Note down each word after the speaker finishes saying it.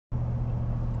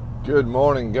Good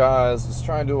morning, guys. Just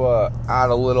trying to add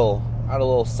a little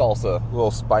salsa, a little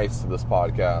spice to this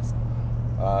podcast.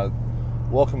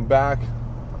 Welcome back.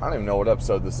 I don't even know what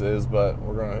episode this is, but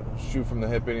we're gonna shoot from the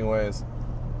hip, anyways.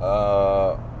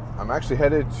 I'm actually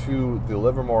headed to the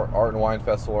Livermore Art and Wine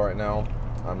Festival right now.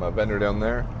 I'm a vendor down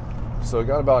there, so I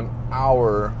got about an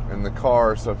hour in the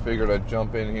car, so I figured I'd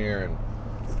jump in here and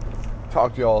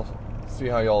talk to y'all, see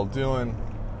how y'all doing.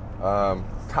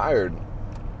 Tired.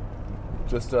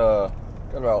 Just got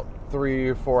about 3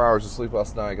 or 4 hours of sleep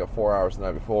last night. Got 4 hours the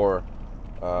night before.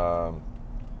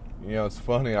 It's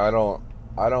funny. I don't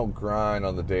grind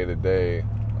on the day to day.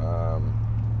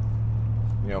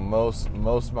 Most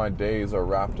of my days are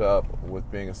wrapped up with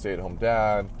being a stay-at-home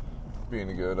dad, being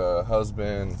a good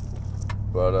husband.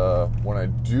 But when I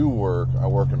do work, I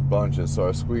work in bunches. So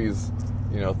I squeeze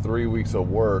 3 weeks of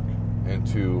work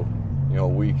into a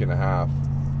week and a half.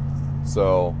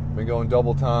 So been going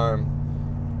double time.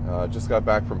 Just got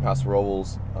back from Paso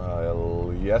Robles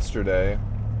yesterday.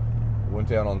 Went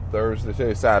down on Thursday,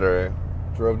 today's Saturday.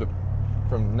 Drove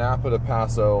from Napa to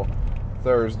Paso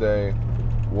Thursday.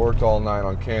 Worked all night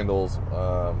on candles.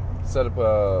 Set up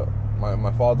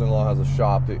my father-in-law has a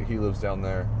shop that he lives down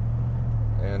there,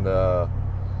 and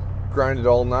grinded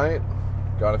all night.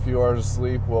 Got a few hours of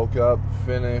sleep. Woke up,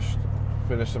 finished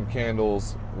some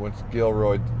candles. Went to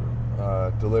Gilroy,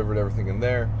 delivered everything in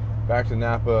there. Back to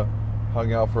Napa.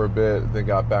 Hung out for a bit, then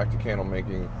got back to candle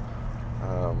making.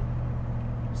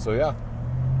 So yeah.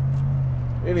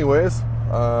 Anyways,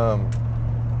 at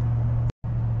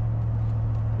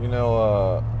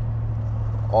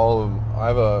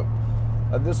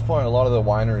this point, a lot of the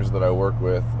wineries that I work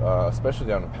with, especially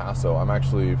down in Paso, I'm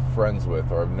actually friends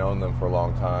with, or I've known them for a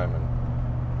long time,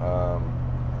 and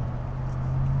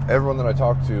everyone that I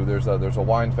talk to, there's a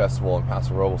wine festival in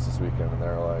Paso Robles this weekend, and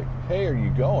they're like, "Hey, are you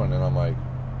going?" And I'm like,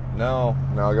 No,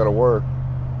 I gotta work.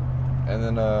 And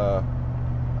then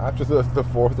after the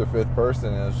fourth or fifth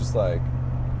person, it was just like,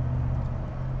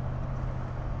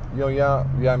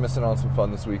 I'm missing on some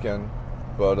fun this weekend.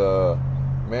 But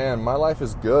man, my life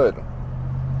is good.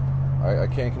 I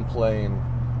can't complain.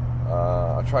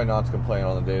 I try not to complain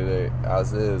on the day-to-day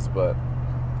as is, but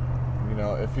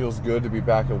it feels good to be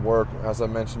back at work. As I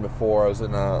mentioned before, I was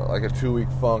in a 2-week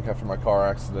funk after my car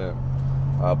accident.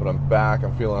 But I'm back.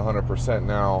 I'm feeling 100%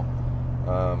 now.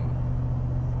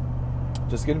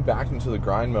 Just getting back into the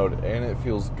grind mode, and it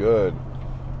feels good.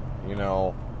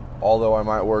 Although I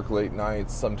might work late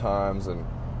nights sometimes, and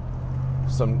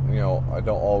I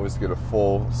don't always get a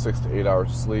full 6 to 8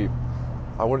 hours of sleep,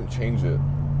 I wouldn't change it.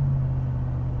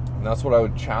 And that's what I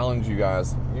would challenge you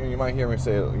guys. You might hear me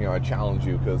say, I challenge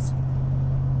you, because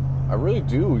I really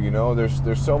do.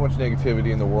 There's so much negativity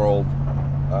in the world.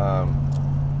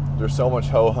 There's so much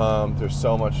ho-hum. There's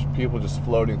so much people just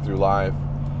floating through life.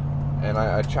 And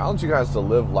I challenge you guys to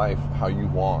live life how you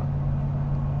want.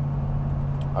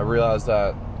 I realize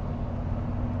that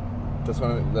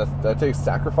that takes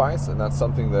sacrifice, and that's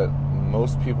something that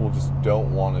most people just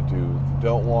don't want to do. They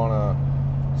don't want to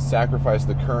sacrifice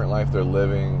the current life they're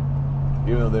living,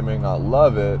 even though they may not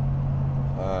love it.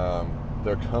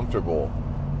 They're comfortable.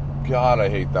 God, I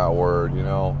hate that word.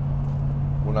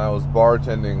 When I was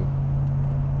bartending,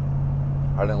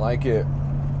 I didn't like it,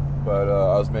 but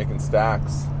I was making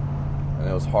stacks, and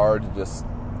it was hard to just,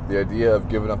 the idea of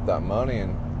giving up that money.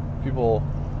 And people,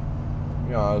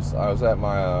 I was at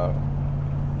my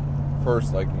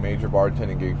first major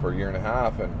bartending gig for a year and a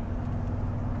half, and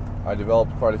I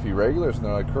developed quite a few regulars, and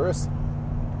they're like, "Chris,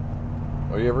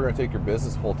 are you ever going to take your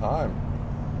business full time?"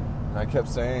 And I kept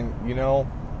saying,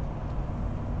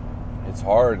 it's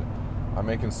hard. I'm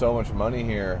making so much money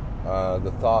here.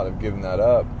 The thought of giving that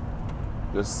up,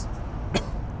 the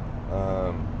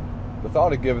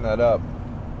thought of giving that up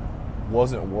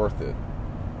wasn't worth it.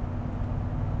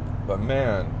 But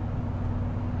man,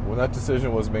 when that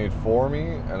decision was made for me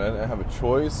and I didn't have a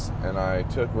choice, and I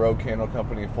took Rogue Candle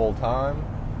Company full time,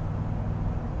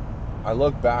 I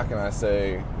look back and I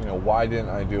say, why didn't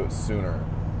I do it sooner?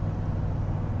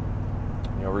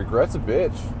 Regret's a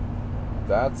bitch.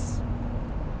 That's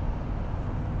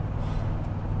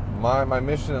my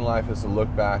mission in life, is to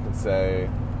look back and say,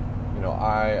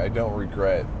 I don't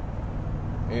regret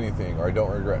anything, or I don't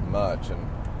regret much. And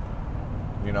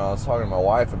I was talking to my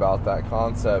wife about that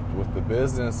concept with the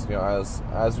business, as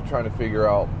we're trying to figure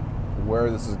out where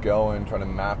this is going, trying to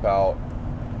map out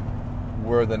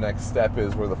where the next step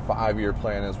is, where the 5-year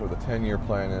plan is, where the 10-year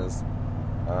plan is.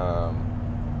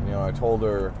 I told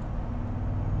her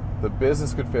the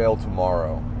business could fail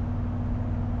tomorrow,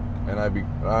 and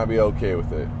I'd be okay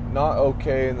with it. Not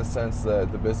okay in the sense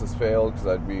that the business failed, because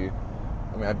I'd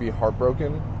be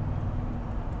heartbroken.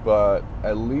 but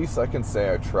at least I can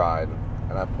say I tried,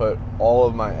 and I put all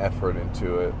of my effort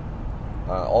into it,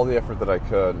 all the effort that I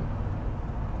could,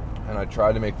 and I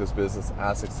tried to make this business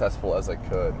as successful as I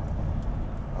could,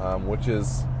 which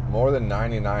is more than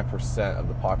 99% of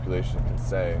the population can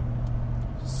say.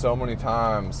 So many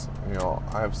times,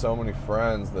 I have so many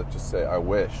friends that just say, I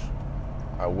wish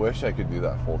I could do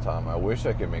that full time. I wish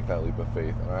I could make that leap of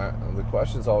faith. And the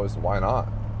question is always, why not?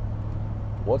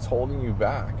 What's holding you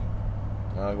back?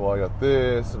 And I'm like, well, I got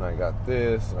this, and I got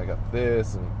this, and I got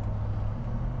this. And,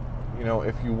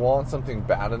 if you want something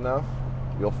bad enough,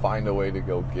 you'll find a way to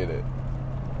go get it.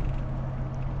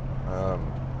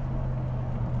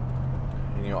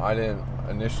 I didn't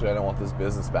want this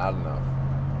business bad enough.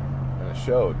 And it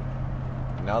showed.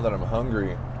 Now that I'm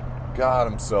hungry, God,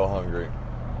 I'm so hungry.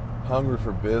 Hungry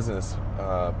for business.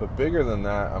 But bigger than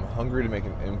that, I'm hungry to make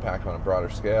an impact on a broader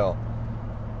scale.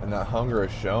 And that hunger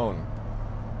has shown.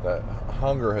 That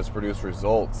hunger has produced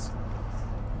results.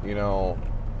 When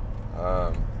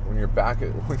your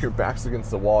back's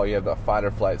against the wall, you have that fight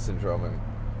or flight syndrome. And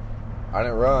I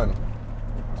didn't run.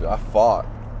 I fought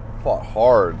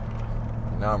hard.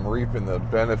 Now I'm reaping the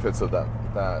benefits of that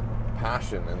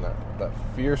passion and that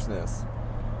fierceness.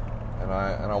 And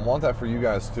I want that for you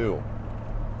guys too.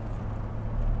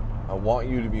 I want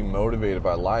you to be motivated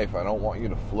by life. I don't want you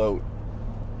to float.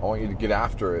 I want you to get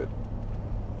after it.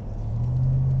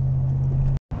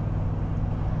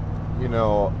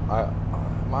 I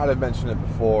might have mentioned it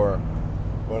before,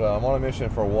 but I'm on a mission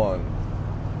for one.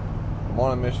 I'm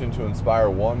on a mission to inspire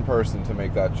one person to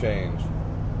make that change.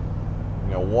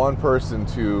 One person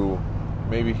to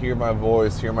maybe hear my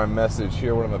voice, hear my message,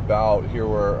 hear what I'm about, hear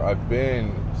where I've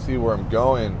been, see where I'm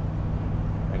going,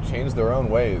 and change their own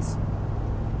ways.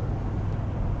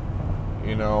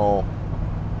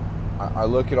 I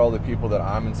look at all the people that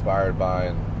I'm inspired by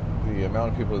and the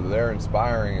amount of people that they're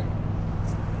inspiring, and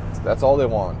that's all they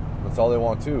want. That's all they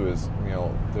want too is,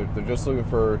 they're just looking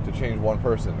to change one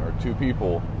person or two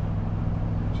people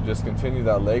to just continue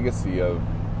that legacy of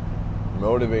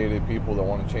motivated people that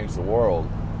want to change the world.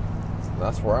 And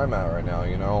that's where I'm at right now,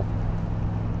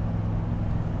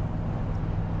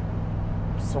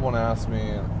 Someone asked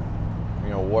me,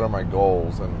 what are my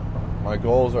goals? And my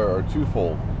goals are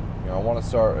twofold. I want to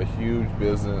start a huge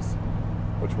business,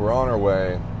 which we're on our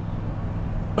way.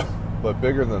 But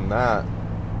bigger than that,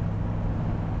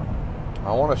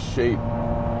 I want to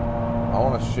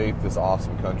shape this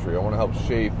awesome country. I want to help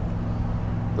shape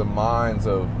the minds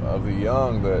of the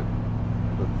young that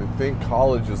they think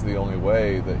college is the only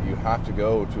way, that you have to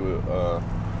go to a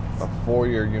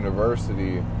 4-year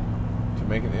university to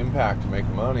make an impact, to make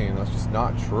money, and that's just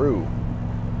not true.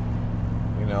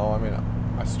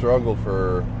 I struggled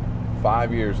for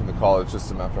 5 years in the college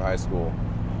system after high school.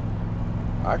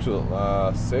 Actually,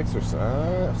 6 or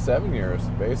 7 years,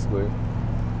 basically.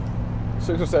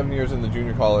 6 or 7 years in the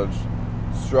junior college,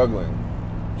 struggling,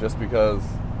 just because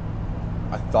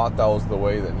I thought that was the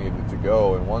way that needed to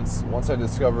go. And once I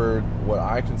discovered what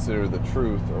I consider the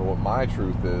truth, or what my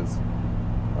truth is,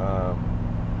 I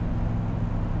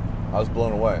was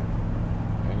blown away.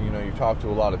 And you talk to a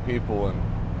lot of people, and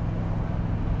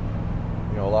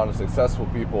a lot of successful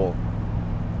people,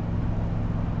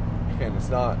 and it's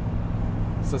not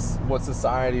what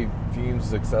society deems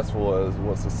successful as,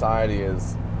 what society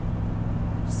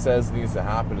says needs to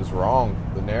happen is wrong.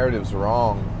 The narrative's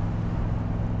wrong.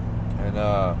 And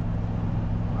I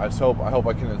hope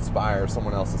I can inspire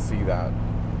someone else to see that.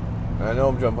 And I know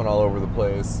I'm jumping all over the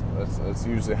place. That's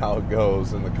usually how it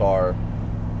goes in the car.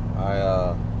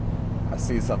 I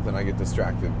see something, I get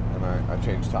distracted, and I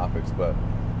change topics. But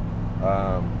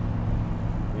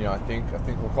I think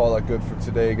we'll call that good for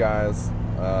today, guys.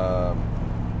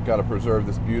 Got to preserve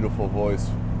this beautiful voice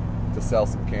to sell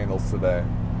some candles today.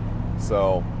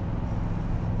 So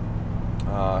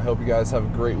I hope you guys have a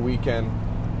great weekend.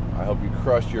 I hope you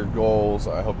crush your goals.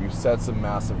 I hope you set some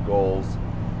massive goals.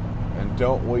 And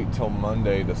don't wait till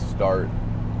Monday to start.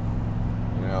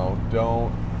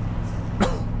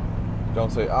 Don't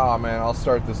say, oh man, I'll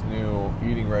start this new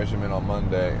eating regimen on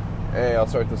Monday. Hey, I'll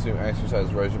start this new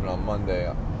exercise regimen on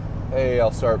Monday. Hey,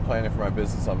 I'll start planning for my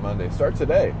business on Monday. Start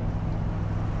today.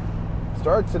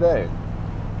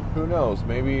 Who knows?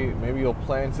 Maybe you'll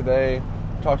plan today,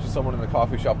 talk to someone in the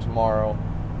coffee shop tomorrow,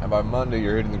 and by Monday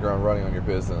you're hitting the ground running on your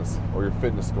business or your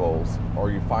fitness goals,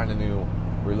 or you find a new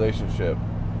relationship.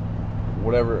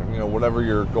 Whatever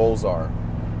your goals are.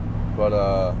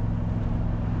 But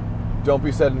don't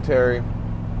be sedentary.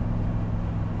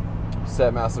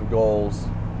 Set massive goals.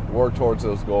 Work towards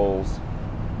those goals.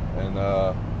 And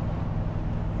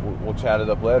we'll chat it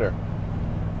up later.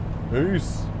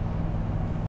 Peace.